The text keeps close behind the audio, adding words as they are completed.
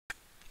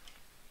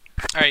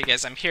Alright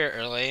guys, I'm here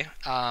early.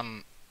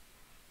 And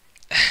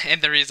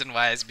the reason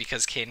why is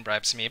because Kane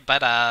bribes me.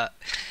 But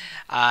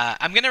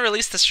I'm gonna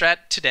release the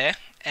strat today,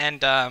 and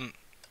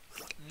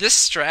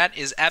this strat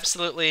is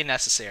absolutely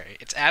necessary.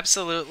 It's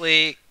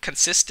absolutely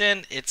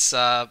consistent. It's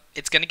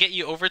gonna get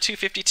you over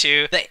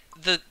 252.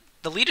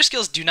 The leader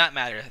skills do not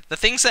matter. The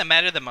things that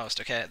matter the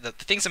most, okay? The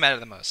things that matter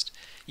the most.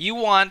 You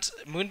want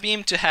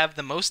Moonbeam to have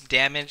the most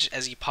damage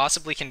as you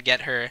possibly can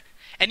get her.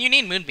 And you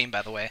need Moonbeam,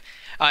 by the way.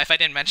 If I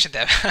didn't mention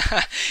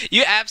that.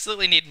 You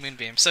absolutely need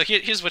Moonbeam. So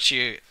here's what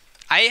you...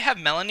 I have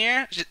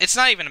Melanier. It's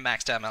not even a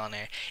maxed out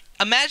Melanier.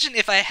 Imagine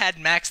if I had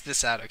maxed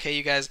this out, okay,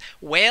 you guys?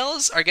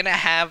 Whales are gonna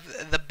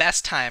have the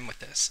best time with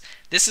this.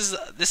 This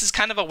is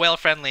kind of a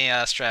whale-friendly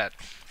strat.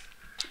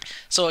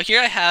 So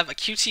here I have a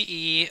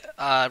QTE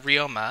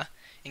Ryoma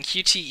and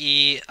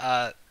QTE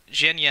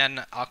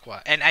Jianyan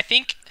Aqua. And I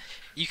think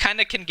you kind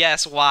of can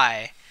guess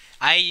why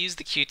I use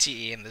the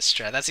QTE in this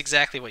strat. That's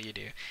exactly what you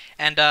do.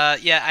 And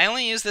yeah, I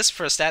only use this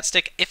for a stat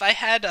stick. If I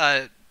had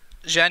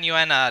Zhan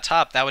Yuan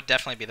top, that would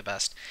definitely be the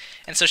best.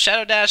 And so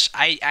Shadow Dash,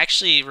 I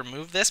actually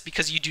removed this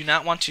because you do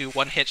not want to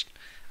one-hit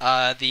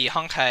the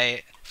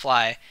Honkai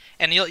fly.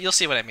 And you'll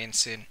see what I mean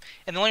soon.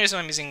 And the only reason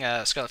I'm using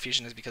Scarlet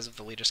Fusion is because of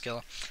the leader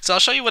skill. So I'll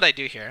show you what I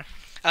do here.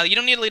 You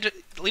don't need a leader.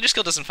 Leader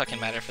skill doesn't fucking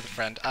matter for the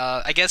friend.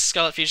 I guess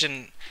Scarlet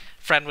Fusion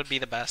friend would be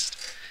the best.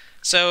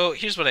 So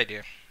here's what I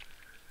do.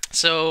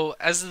 So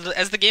as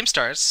the game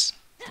starts,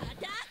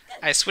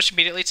 I switch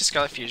immediately to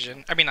Scarlet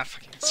Fusion. I mean, not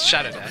fucking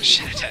Shadow Dash.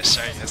 Shadow Dash.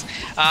 Sorry, guys.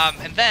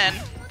 And then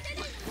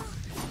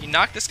you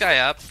knock this guy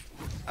up.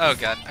 Oh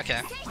god.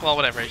 Okay. Well,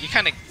 whatever. You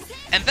kind of,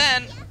 and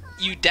then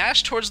you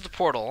dash towards the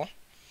portal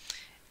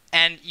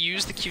and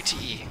use the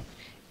QTE,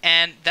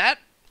 and that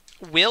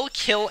will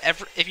kill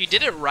every. If you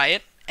did it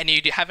right and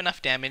you have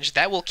enough damage,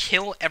 that will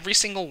kill every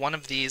single one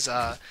of these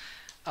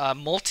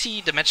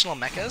multi-dimensional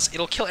mechas.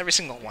 It'll kill every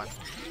single one.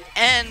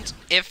 And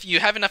if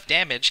you have enough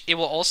damage, it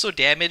will also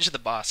damage the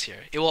boss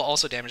here. It will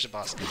also damage the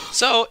boss.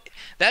 So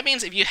that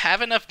means if you have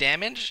enough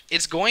damage,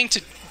 it's going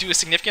to do a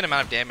significant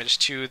amount of damage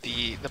to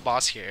the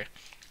boss here.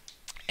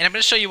 And I'm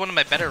going to show you one of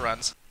my better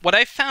runs. What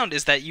I found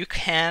is that you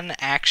can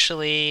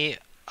actually,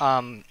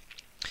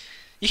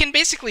 you can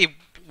basically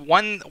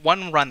one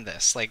run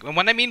this. Like,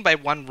 what I mean by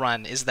one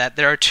run is that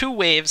there are two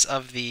waves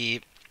of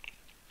the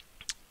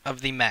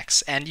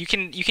mechs, and you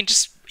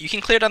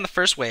can clear down the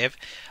first wave.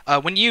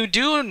 When you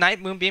do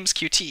Night Moonbeam's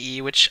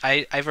QTE, which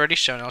I've already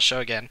shown, I'll show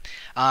again.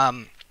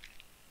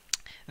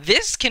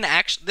 This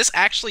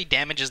actually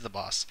damages the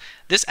boss.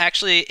 This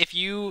actually, if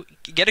you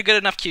get a good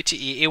enough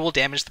QTE, it will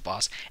damage the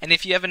boss. And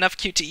if you have enough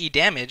QTE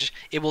damage,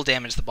 it will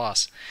damage the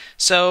boss.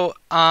 So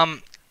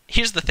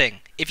here's the thing: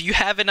 if you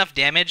have enough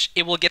damage,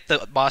 it will get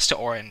the boss to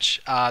orange.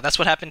 That's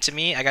what happened to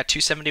me. I got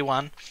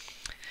 271.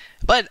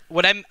 But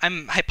what I'm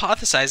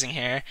hypothesizing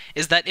here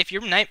is that if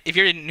your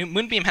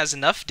Moonbeam has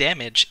enough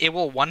damage, it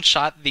will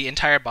one-shot the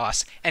entire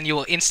boss, and you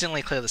will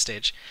instantly clear the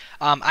stage.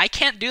 I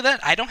can't do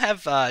that. I don't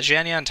have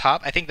Jianya on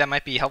top. I think that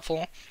might be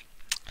helpful.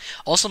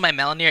 Also, my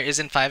Melanier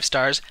isn't 5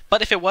 stars,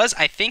 but if it was,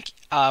 I think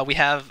we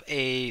have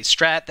a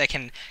strat that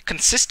can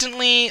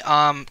consistently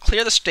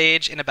clear the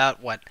stage in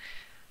about, what,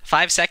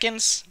 5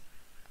 seconds?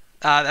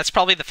 That's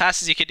probably the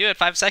fastest you could do it,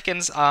 5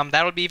 seconds.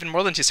 That would be even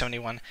more than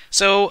 271.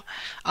 So,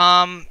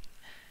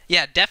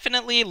 yeah,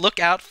 definitely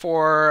look out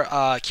for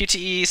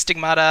QTE,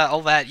 Stigmata,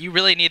 all that. You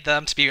really need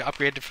them to be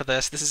upgraded for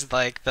this. This is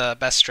like the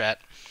best strat.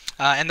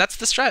 And that's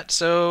the strat.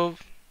 So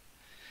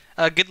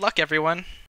good luck, everyone.